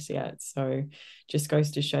process yet. So just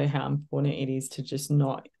goes to show how important it is to just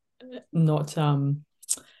not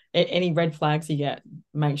any red flags you get,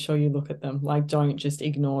 make sure you look at them. Like, don't just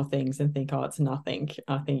ignore things and think, oh, it's nothing.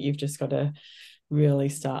 I think you've just got to really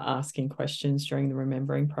start asking questions during the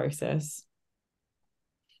remembering process.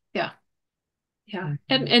 Yeah. Yeah.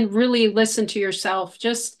 Mm-hmm. And really listen to yourself.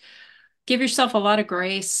 Just give yourself a lot of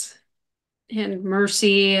grace and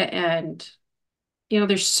mercy. And,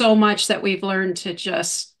 there's so much that we've learned to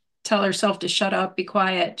just tell ourselves to shut up, be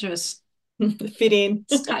quiet, just Fit in.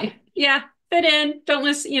 it's time. Yeah, fit in. Don't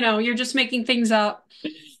listen, you're just making things up.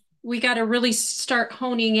 We got to really start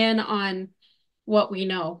honing in on what we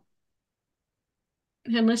know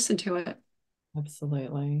and listen to it.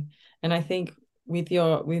 Absolutely. And I think with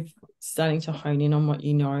starting to hone in on what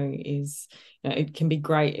you know is, it can be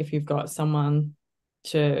great if you've got someone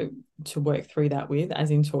to work through that with, as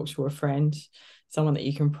in talk to a friend, someone that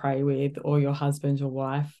you can pray with, or your husband or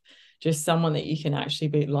wife, just someone that you can actually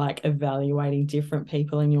be like evaluating different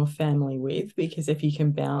people in your family with, because if you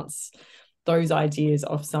can bounce those ideas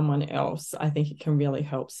off someone else, I think it can really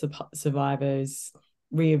help survivors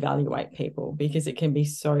reevaluate people, because it can be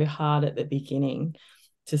so hard at the beginning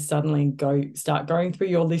to suddenly start going through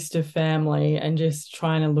your list of family and just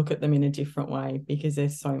trying to look at them in a different way, because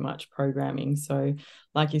there's so much programming. So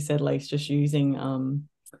like you said, Lise, just using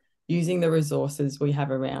the resources we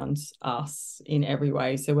have around us in every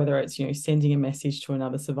way. So whether it's, sending a message to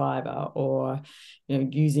another survivor, or,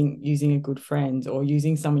 using a good friend, or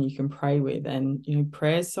using someone you can pray with. And,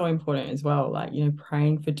 prayer is so important as well. Like,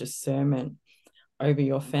 praying for discernment over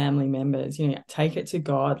your family members, take it to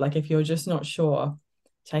God. Like, if you're just not sure,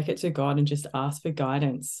 take it to God and just ask for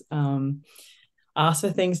guidance. Ask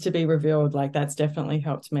for things to be revealed. Like, that's definitely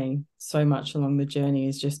helped me so much along the journey,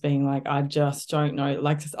 is just being like, I just don't know.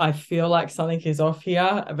 Like, I feel like something is off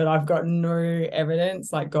here, but I've got no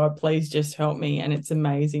evidence. Like, God, please just help me. And it's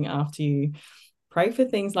amazing after you pray for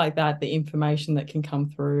things like that, the information that can come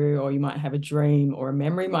through, or you might have a dream or a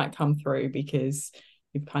memory might come through, because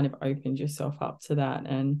you've kind of opened yourself up to that.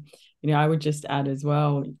 And, I would just add as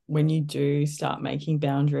well, when you do start making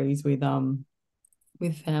boundaries with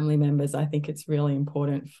family members, I think it's really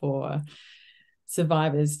important for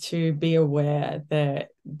survivors to be aware that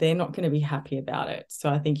they're not going to be happy about it. So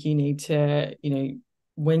I think you need to,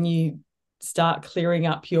 when you start clearing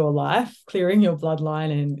up your life, clearing your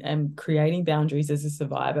bloodline, and creating boundaries as a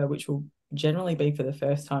survivor, which will generally be for the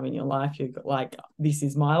first time in your life, you're like, this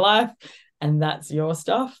is my life and that's your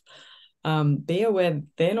stuff. Be aware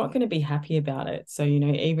they're not going to be happy about it. So,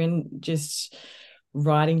 even just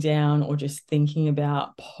writing down or just thinking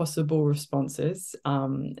about possible responses,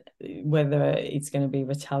 whether it's going to be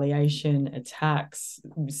retaliation, attacks,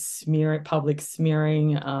 public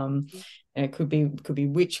smearing, it could be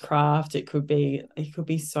witchcraft, it could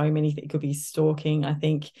be so many things, it could be stalking. I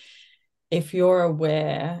think if you're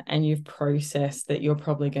aware and you've processed that you're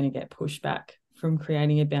probably going to get pushback from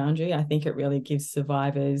creating a boundary, I think it really gives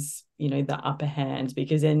survivors, the upper hand,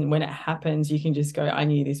 because then when it happens, you can just go, I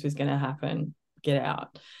knew this was going to happen, get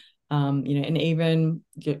out. And even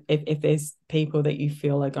if there's people that you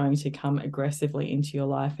feel are going to come aggressively into your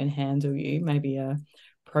life and handle you, maybe a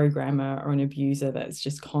programmer or an abuser that's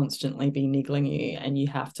just constantly been niggling you, and you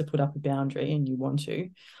have to put up a boundary and you want to,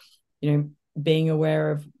 being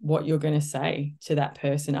aware of what you're going to say to that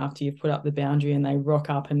person after you've put up the boundary and they rock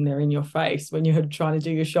up and they're in your face when you're trying to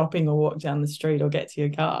do your shopping or walk down the street or get to your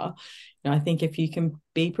car. I think if you can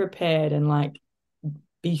be prepared and like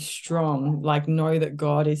be strong, like know that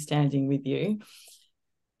God is standing with you,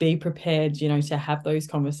 be prepared, to have those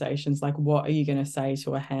conversations. Like, what are you going to say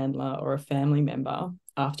to a handler or a family member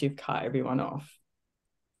after you've cut everyone off?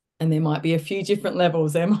 And there might be a few different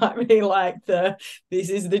levels. There might be like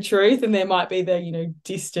this is the truth, and there might be the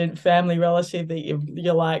distant family relative that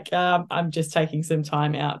you're like, I'm just taking some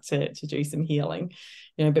time out to do some healing,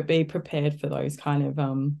 but be prepared for those kind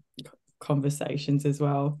of conversations as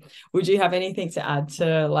well. Would you have anything to add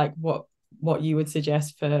to like what you would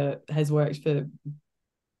suggest has worked for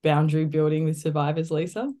boundary building with survivors,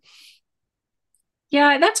 Lisa?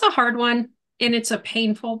 Yeah, that's a hard one, and it's a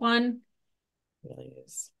painful one. It really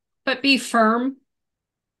is. But be firm.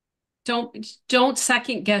 Don't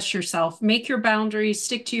second guess yourself. Make your boundaries,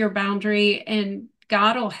 stick to your boundary, and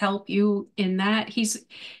God will help you in that. He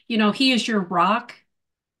is your rock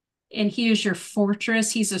and he is your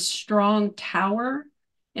fortress. He's a strong tower,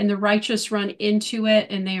 and the righteous run into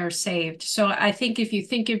it and they are saved. So I think if you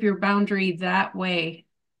think of your boundary that way,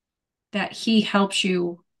 that he helps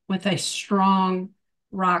you with a strong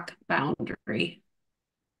rock boundary,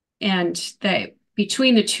 and that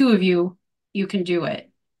between the two of you, you can do it,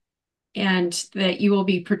 and that you will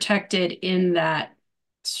be protected in that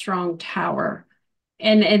strong tower.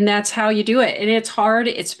 And that's how you do it. And it's hard,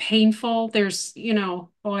 it's painful. There's,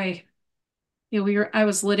 boy, I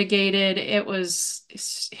was litigated. It was,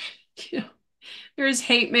 you know, there's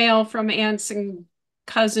hate mail from aunts and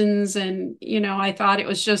cousins. And, I thought it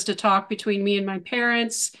was just a talk between me and my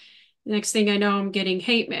parents. Next thing I know, I'm getting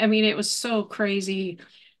hate. I mean, it was so crazy.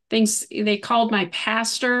 They called my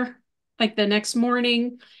pastor like the next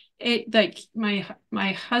morning. It like my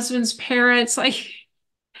husband's parents, like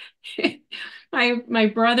my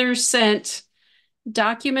brother sent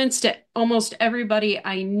documents to almost everybody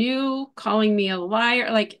I knew, calling me a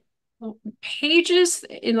liar, like pages,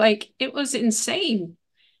 like it was insane.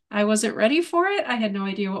 I wasn't ready for it. I had no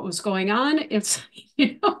idea what was going on. It's,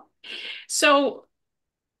 so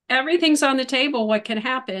everything's on the table, what can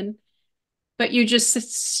happen, but you just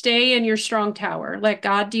stay in your strong tower, let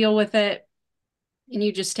God deal with it. And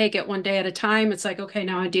you just take it one day at a time. It's like, okay,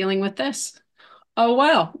 now I'm dealing with this. Oh,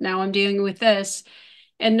 well, now I'm dealing with this.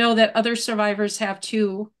 And know that other survivors have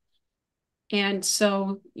too. And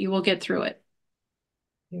so you will get through it.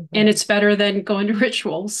 And it's better than going to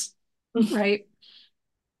rituals, right?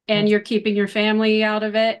 And you're keeping your family out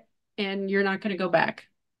of it and you're not going to go back.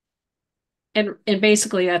 And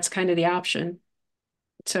basically that's kind of the option.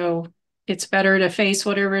 So it's better to face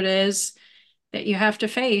whatever it is that you have to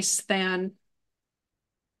face than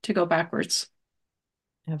to go backwards.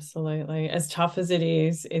 Absolutely. As tough as it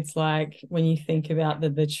is, it's like when you think about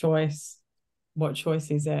the choice, what choice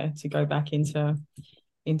is there to go back into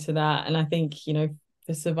that? And I think,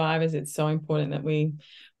 for survivors, it's so important that we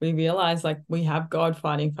realize like we have God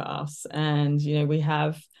fighting for us, and we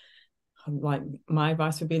have, like, my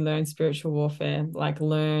advice would be learn spiritual warfare, like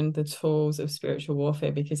learn the tools of spiritual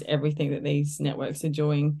warfare, because everything that these networks are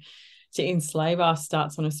doing to enslave us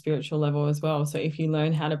starts on a spiritual level as well. So if you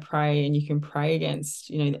learn how to pray, and you can pray against,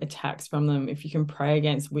 attacks from them, if you can pray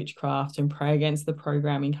against witchcraft and pray against the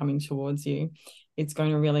programming coming towards you, it's going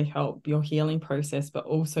to really help your healing process, but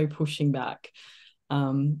also pushing back,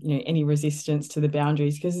 any resistance to the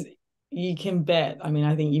boundaries. Because you can bet, I mean,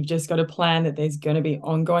 I think you've just got to plan that there's going to be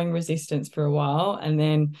ongoing resistance for a while, and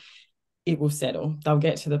then it will settle. They'll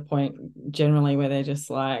get to the point generally where they're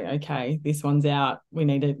just like, okay, this one's out. We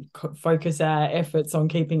need to focus our efforts on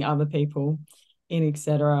keeping other people in,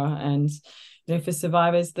 etc. And for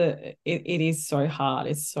survivors, it is so hard.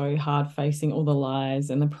 It's so hard facing all the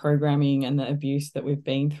lies and the programming and the abuse that we've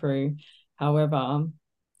been through. However,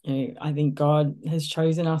 I think God has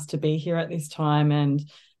chosen us to be here at this time, and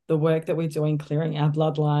the work that we're doing clearing our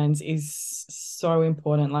bloodlines is so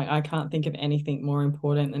important. Like, I can't think of anything more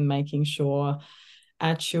important than making sure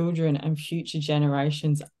our children and future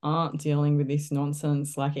generations aren't dealing with this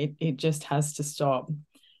nonsense. Like, it just has to stop.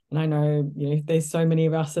 And I know, there's so many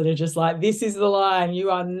of us that are just like, this is the line, you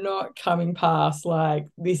are not coming past, like,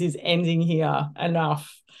 this is ending here,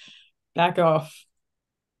 enough, back off.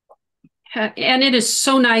 And it is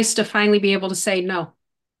so nice to finally be able to say no.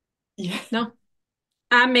 Yeah. No,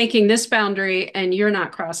 I'm making this boundary and you're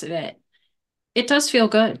not crossing it. It does feel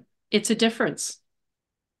good. It's a difference.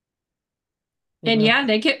 It And really, yeah,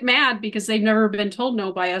 they get mad because they've never been told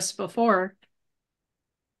no by us before.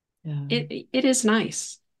 yeah. It is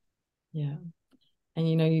nice. Yeah.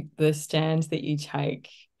 And the stands that you take,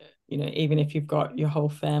 even if you've got your whole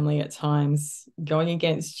family at times going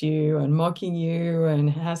against you and mocking you and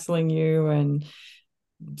hassling you and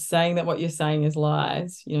saying that what you're saying is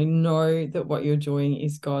lies, know that what you're doing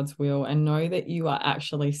is God's will, and know that you are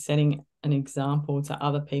actually setting an example to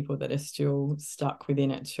other people that are still stuck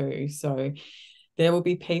within it too. So there will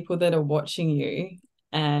be people that are watching you,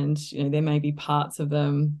 and there may be parts of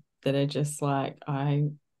them that are just like, I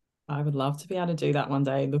would love to be able to do that one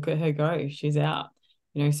day. Look at her go. She's out.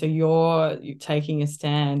 So you're taking a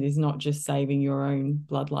stand is not just saving your own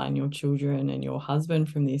bloodline, your children and your husband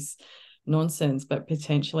from this nonsense, but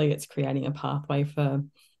potentially it's creating a pathway for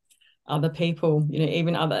other people,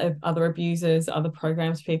 even other abusers, other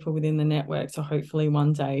programs, people within the network to hopefully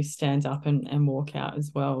one day stand up and walk out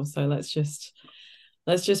as well. So let's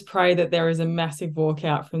just pray that there is a massive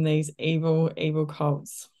walkout from these evil, evil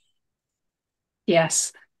cults.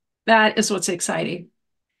 Yes, that is what's exciting.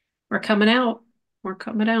 We're coming out. We're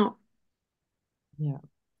coming out. Yeah.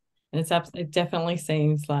 And it definitely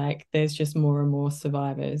seems like there's just more and more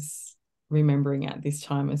survivors remembering at this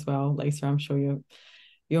time as well. Lisa, I'm sure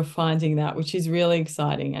you're finding that, which is really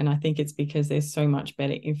exciting. And I think it's because there's so much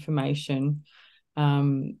better information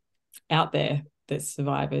out there that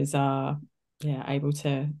survivors are able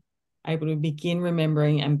to begin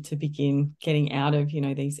remembering and to begin getting out of,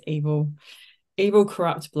 these evil evil,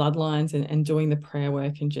 corrupt bloodlines, and doing the prayer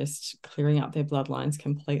work and just clearing up their bloodlines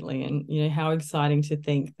completely. And, how exciting to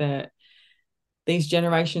think that these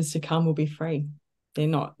generations to come will be free. They're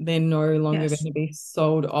no longer going Yes. to be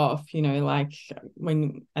sold off, like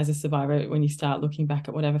when, as a survivor, when you start looking back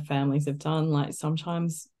at whatever families have done, like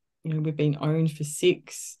sometimes, we've been owned for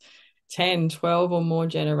 6, 10, 12 or more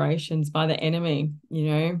generations by the enemy.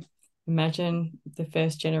 Imagine the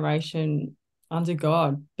first generation under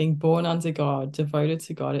God, being born under God, devoted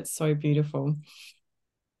to God. It's so beautiful.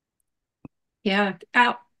 Yeah.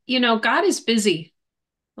 God is busy.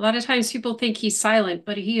 A lot of times people think he's silent,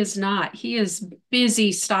 but he is not. He is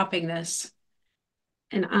busy stopping this.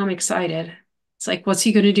 And I'm excited. It's like, what's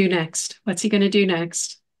he going to do next? What's he going to do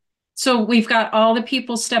next? So we've got all the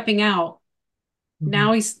people stepping out. Mhm.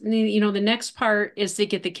 Now the next part is to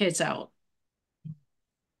get the kids out.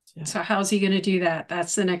 Yeah, So how's he going to do that?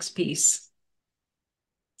 That's the next piece.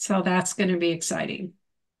 So that's going to be exciting.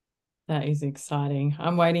 that is exciting.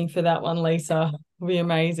 I'm waiting for that one, Lisa. It'll be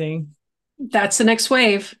amazing. That's the next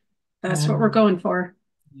wave. That's what we're Um, going for.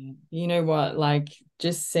 yeah. You know what? Like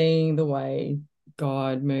just seeing the way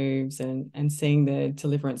God moves and seeing the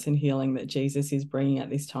deliverance and healing that Jesus is bringing at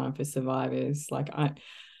this time for survivors. Like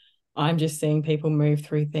I'm just seeing people move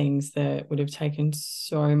through things that would have taken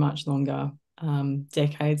so much longer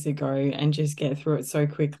decades ago and just get through it so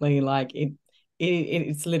quickly. Like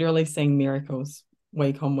it's literally seeing miracles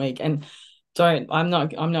week on week. And I'm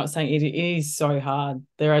not saying it is so hard.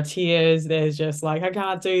 There are tears, there's just like, I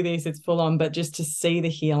can't do this, it's full on, but just to see the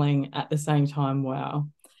healing at the same time, wow.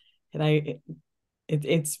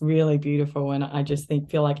 It's really beautiful. And I just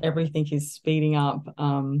feel like everything is speeding up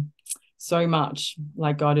so much.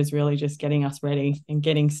 Like God is really just getting us ready and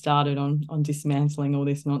getting started on dismantling all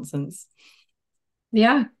this nonsense.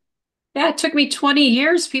 Yeah. Yeah. It took me 20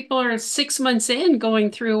 years. People are 6 months in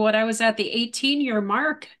going through what I was at the 18-year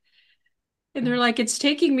mark. And they're like, it's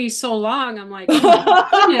taking me so long. I'm like, oh my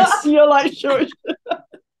goodness. You're like, sure.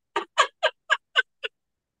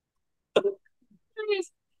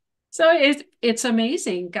 So it's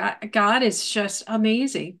amazing. God is just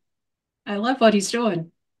amazing. I love what he's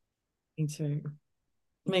doing. Me too.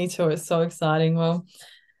 Me too. It's so exciting. Well,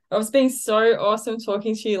 it's been so awesome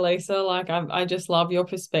talking to you, Lisa. Like I just love your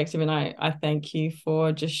perspective, and I thank you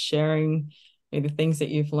for just sharing the things that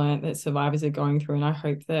you've learned that survivors are going through. And I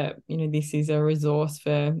hope that this is a resource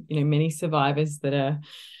for many survivors that are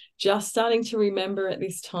just starting to remember at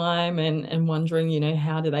this time and wondering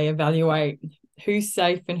how do they evaluate who's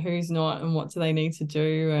safe and who's not and what do they need to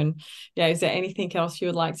do. And yeah, is there anything else you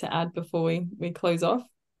would like to add before we close off?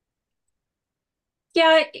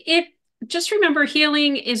 Yeah, it just remember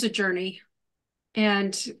healing is a journey,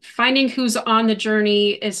 and finding who's on the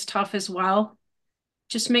journey is tough as well.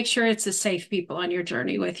 Just make sure it's the safe people on your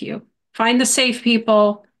journey with you. Find the safe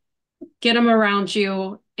people, get them around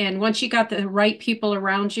you, and once you got the right people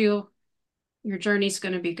around you, your journey's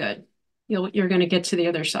going to be good. You're going to get to the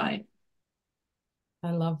other side.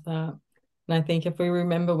 I love that. And I think if we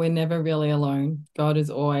remember, we're never really alone. God is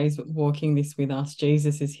always walking this with us.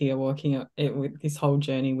 Jesus is here walking it with this whole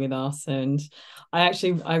journey with us. And I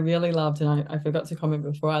really loved, and I forgot to comment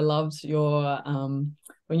before, I loved your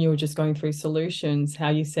when you were just going through solutions, how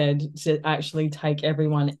you said to actually take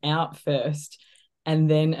everyone out first and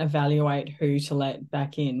then evaluate who to let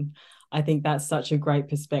back in. I think that's such a great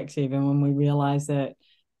perspective. And when we realize that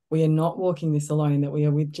we are not walking this alone, that we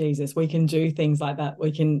are with Jesus, we can do things like that.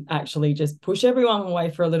 We can actually just push everyone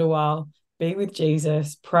away for a little while, be with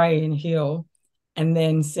Jesus, pray and heal, and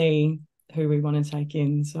then see who we want to take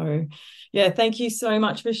in. So yeah, thank you so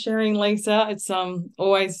much for sharing, Lisa. It's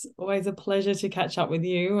always a pleasure to catch up with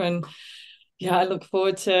you. And yeah, I look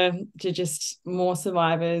forward to just more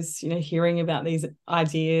survivors, hearing about these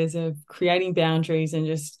ideas of creating boundaries and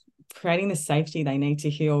just creating the safety they need to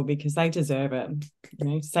heal, because they deserve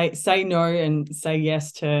it. Say no and say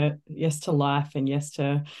yes to life and yes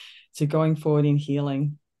to going forward in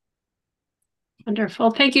healing.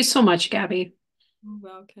 Wonderful. Thank you so much, Gabby. You're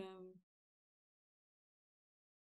welcome.